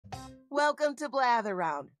Welcome to Blather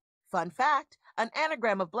Round. Fun fact, an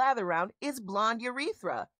anagram of Blather Round is blonde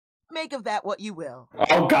urethra. Make of that what you will.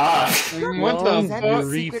 Oh god. What the fuck?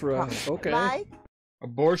 Urethra. Okay. Like,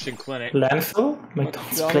 Abortion clinic. Landfill?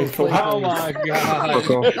 McDonald's McDonald's playful. Oh my god.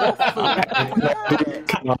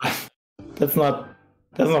 Come on. That's not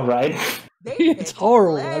right. It's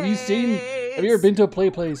horrible. Have you ever been to a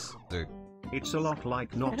place? It's a lot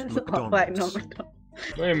like not McDonald's.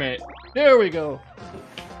 Wait a minute. There we go.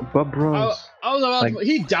 Bob Ross. I was about to,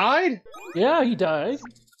 he died? Yeah, he died.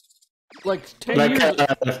 Like 10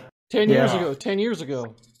 years ago. 10 years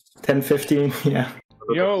ago. 10, 15, yeah.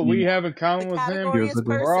 Yo, we have in common with him.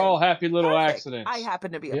 We're all happy little accidents. I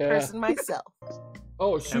happen to be a person myself.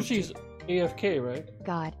 Oh, Sushi's AFK, right?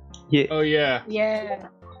 God. Yeah. Oh yeah. Yeah.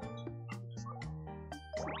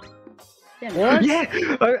 What? Yeah.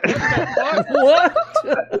 What?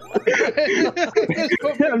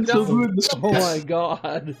 I'm so good. Oh my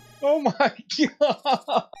god. Oh my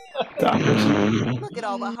god. Look at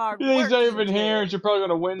all the hard work. He's not even here, and you're probably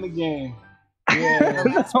gonna win the game.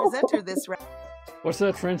 The last presenter this round. What's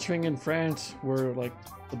that French thing in France where like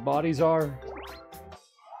the bodies are?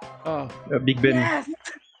 Oh, Big Ben. Yes.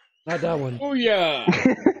 not that one. Oh yeah.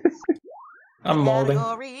 I'm molding.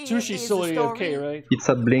 Sushi's still AFK, right? It's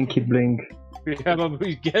a blinky blink. Yeah, but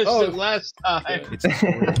we guessed it last time. It's a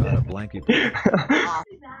story about a blanket.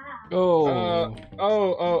 Oh.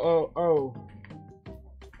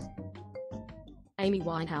 Amy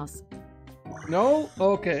Winehouse. No?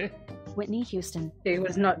 Okay. Whitney Houston. She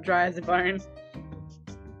was not dry as a bone.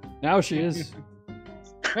 Now she is.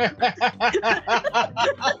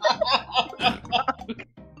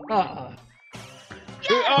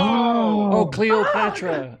 Oh,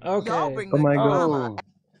 Cleopatra. Okay. Oh my god.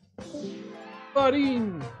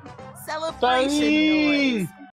 Farine. Celebration noise.